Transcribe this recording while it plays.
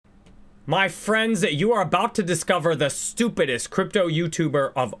My friends, you are about to discover the stupidest crypto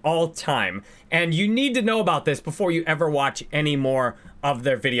YouTuber of all time. And you need to know about this before you ever watch any more of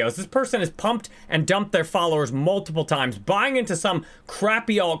their videos. This person has pumped and dumped their followers multiple times, buying into some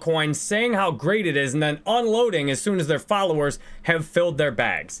crappy altcoin, saying how great it is, and then unloading as soon as their followers have filled their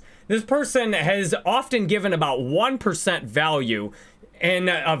bags. This person has often given about 1% value in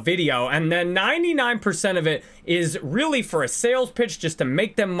a video, and then 99% of it is really for a sales pitch, just to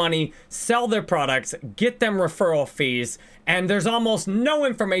make them money, sell their products, get them referral fees, and there's almost no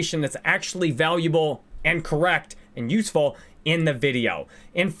information that's actually valuable and correct and useful in the video.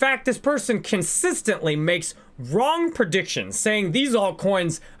 In fact, this person consistently makes wrong predictions, saying these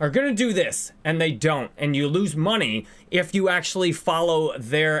altcoins are gonna do this, and they don't, and you lose money if you actually follow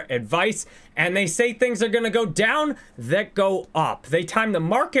their advice. And they say things are gonna go down that go up. They time the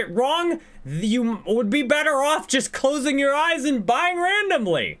market wrong. You would be better off just closing your eyes and buying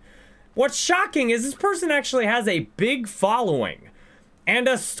randomly. What's shocking is this person actually has a big following and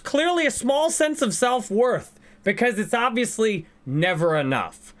clearly a small sense of self-worth, because it's obviously never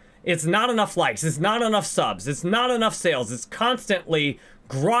enough. It's not enough likes, it's not enough subs, it's not enough sales. It's constantly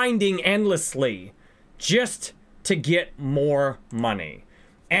grinding endlessly just to get more money.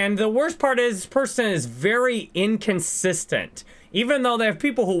 And the worst part is this person is very inconsistent. Even though they have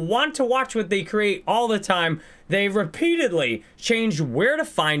people who want to watch what they create all the time, they repeatedly change where to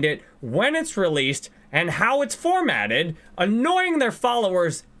find it, when it's released, and how it's formatted, annoying their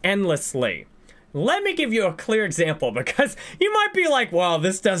followers endlessly. Let me give you a clear example, because you might be like, well,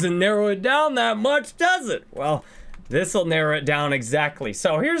 this doesn't narrow it down that much, does it? Well, this will narrow it down exactly.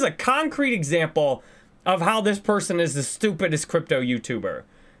 So here's a concrete example of how this person is the stupidest crypto YouTuber.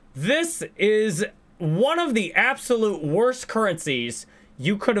 This is one of the absolute worst currencies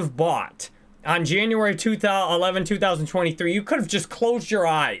you could have bought. On January 11, 2023, you could have just closed your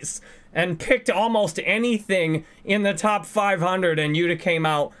eyes and picked almost anything in the top 500 and you'd have came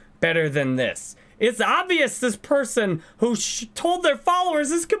out better than this. It's obvious this person who told their followers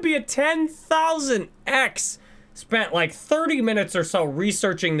this could be a 10,000x spent like 30 minutes or so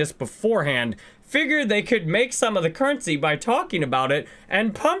researching this beforehand, figured they could make some of the currency by talking about it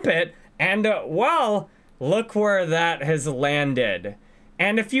and pump it, and well, look where that has landed.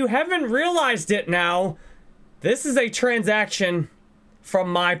 And if you haven't realized it now, this is a transaction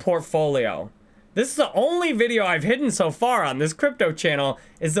from my portfolio. This is the only video I've hidden so far on this crypto channel,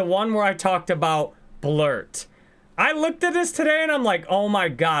 is the one where I talked about Blurt. I looked at this today and I'm like, oh my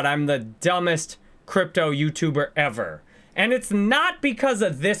god, I'm the dumbest crypto YouTuber ever. And it's not because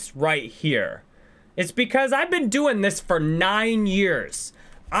of this right here. It's because I've been doing this for 9 years.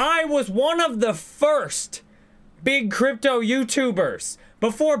 I was one of the first big crypto YouTubers.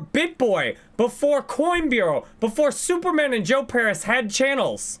 Before BitBoy, before Coin Bureau, before Superman and Joe Paris had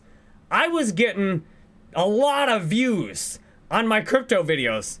channels. I was getting a lot of views on my crypto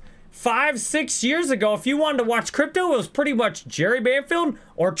videos. 5-6 years ago, if you wanted to watch crypto, it was pretty much Jerry Banfield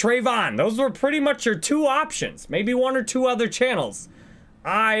or Trayvon. Those were pretty much your two options. Maybe one or two other channels.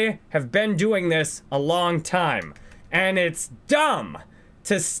 I have been doing this a long time, and it's dumb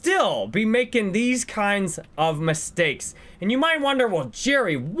to still be making these kinds of mistakes. And you might wonder, well,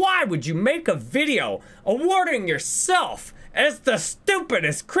 Jerry, why would you make a video awarding yourself as the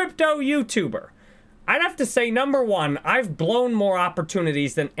stupidest crypto YouTuber? I'd have to say, number one, I've blown more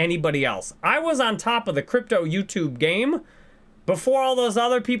opportunities than anybody else. I was on top of the crypto YouTube game before all those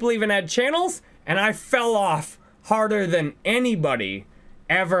other people even had channels, and I fell off harder than anybody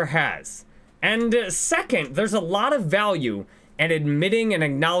ever has. And second, there's a lot of value in admitting and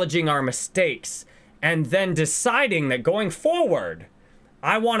acknowledging our mistakes, and then deciding that going forward,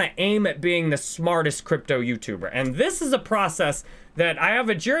 I want to aim at being the smartest crypto YouTuber. And this is a process that I have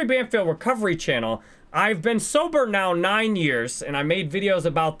a Jerry Banfield recovery channel. I've been sober now 9 years, and I made videos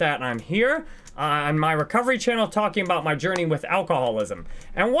about that, and I'm here on my recovery channel talking about my journey with alcoholism.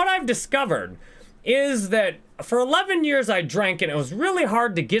 And what I've discovered is that for 11 years I drank, and it was really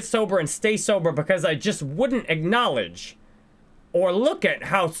hard to get sober and stay sober because I just wouldn't acknowledge or look at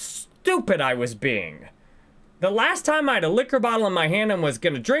how stupid I was being. The last time I had a liquor bottle in my hand and was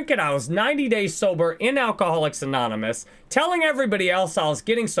gonna drink it, I was 90 days sober in Alcoholics Anonymous, telling everybody else I was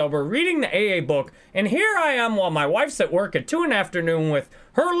getting sober, reading the AA book, and here I am while my wife's at work at 2 in the afternoon with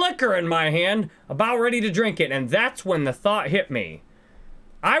her liquor in my hand, about ready to drink it, and that's when the thought hit me.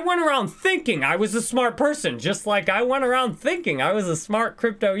 I went around thinking I was a smart person, just like I went around thinking I was a smart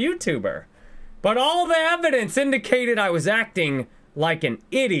crypto YouTuber. But all the evidence indicated I was acting like an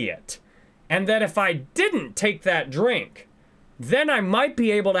idiot. And that if I didn't take that drink, then I might be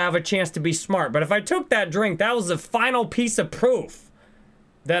able to have a chance to be smart. But if I took that drink, that was the final piece of proof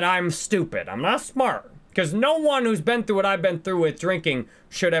that I'm stupid. I'm not smart. Because no one who's been through what I've been through with drinking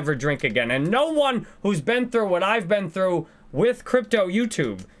should ever drink again. And no one who's been through what I've been through with crypto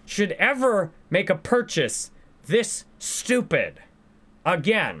YouTube should ever make a purchase this stupid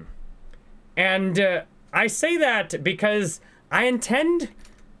again. And I say that because I intend,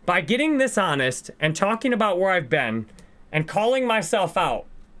 by getting this honest and talking about where I've been and calling myself out,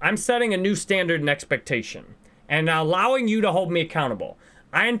 I'm setting a new standard and expectation and allowing you to hold me accountable.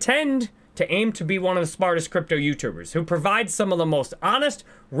 I intend to aim to be one of the smartest crypto YouTubers who provides some of the most honest,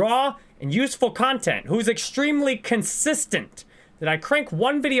 raw, and useful content, who's extremely consistent, that I crank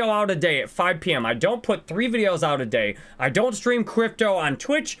one video out a day at 5 p.m. I don't put 3 videos out a day. I don't stream crypto on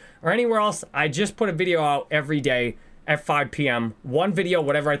Twitch or anywhere else. I just put a video out every day at 5 p.m. One video,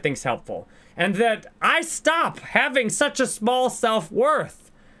 whatever I think's helpful. And that I stop having such a small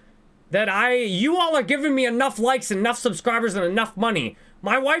self-worth. That you all are giving me enough likes, enough subscribers, and enough money.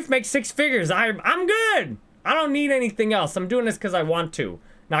 My wife makes 6 figures. I'm good. I don't need anything else. I'm doing this because I want to,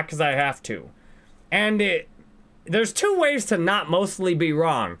 not because I have to. And there's 2 ways to not mostly be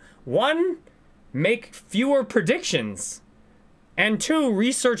wrong. 1, make fewer predictions. And 2,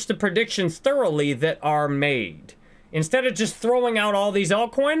 research the predictions thoroughly that are made. Instead of just throwing out all these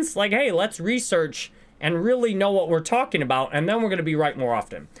altcoins, like, hey, let's research and really know what we're talking about, and then we're going to be right more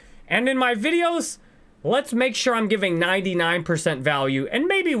often. And in my videos, let's make sure I'm giving 99% value and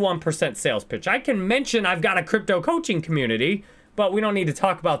maybe 1% sales pitch. I can mention I've got a crypto coaching community, but we don't need to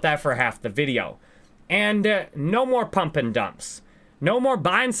talk about that for half the video. And no more pump and dumps. No more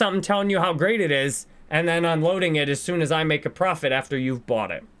buying something, telling you how great it is, and then unloading it as soon as I make a profit after you've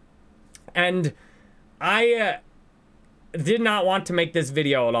bought it. And I did not want to make this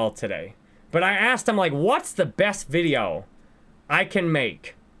video at all today. But I asked him, like, what's the best video I can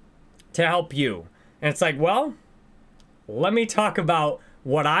make to help you? And it's like, well, let me talk about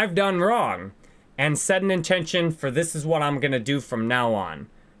what I've done wrong and set an intention for this is what I'm going to do from now on.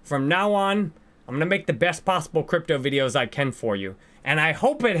 From now on, I'm going to make the best possible crypto videos I can for you. And I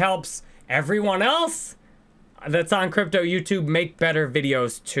hope it helps everyone else that's on crypto YouTube make better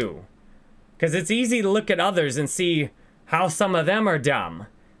videos too. Because it's easy to look at others and see how some of them are dumb.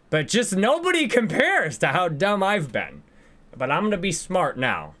 But just nobody compares to how dumb I've been. But I'm going to be smart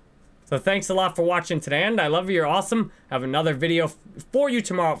now. So thanks a lot for watching today, and I love you. You're awesome. Have another video for you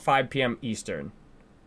tomorrow at 5 p.m. Eastern.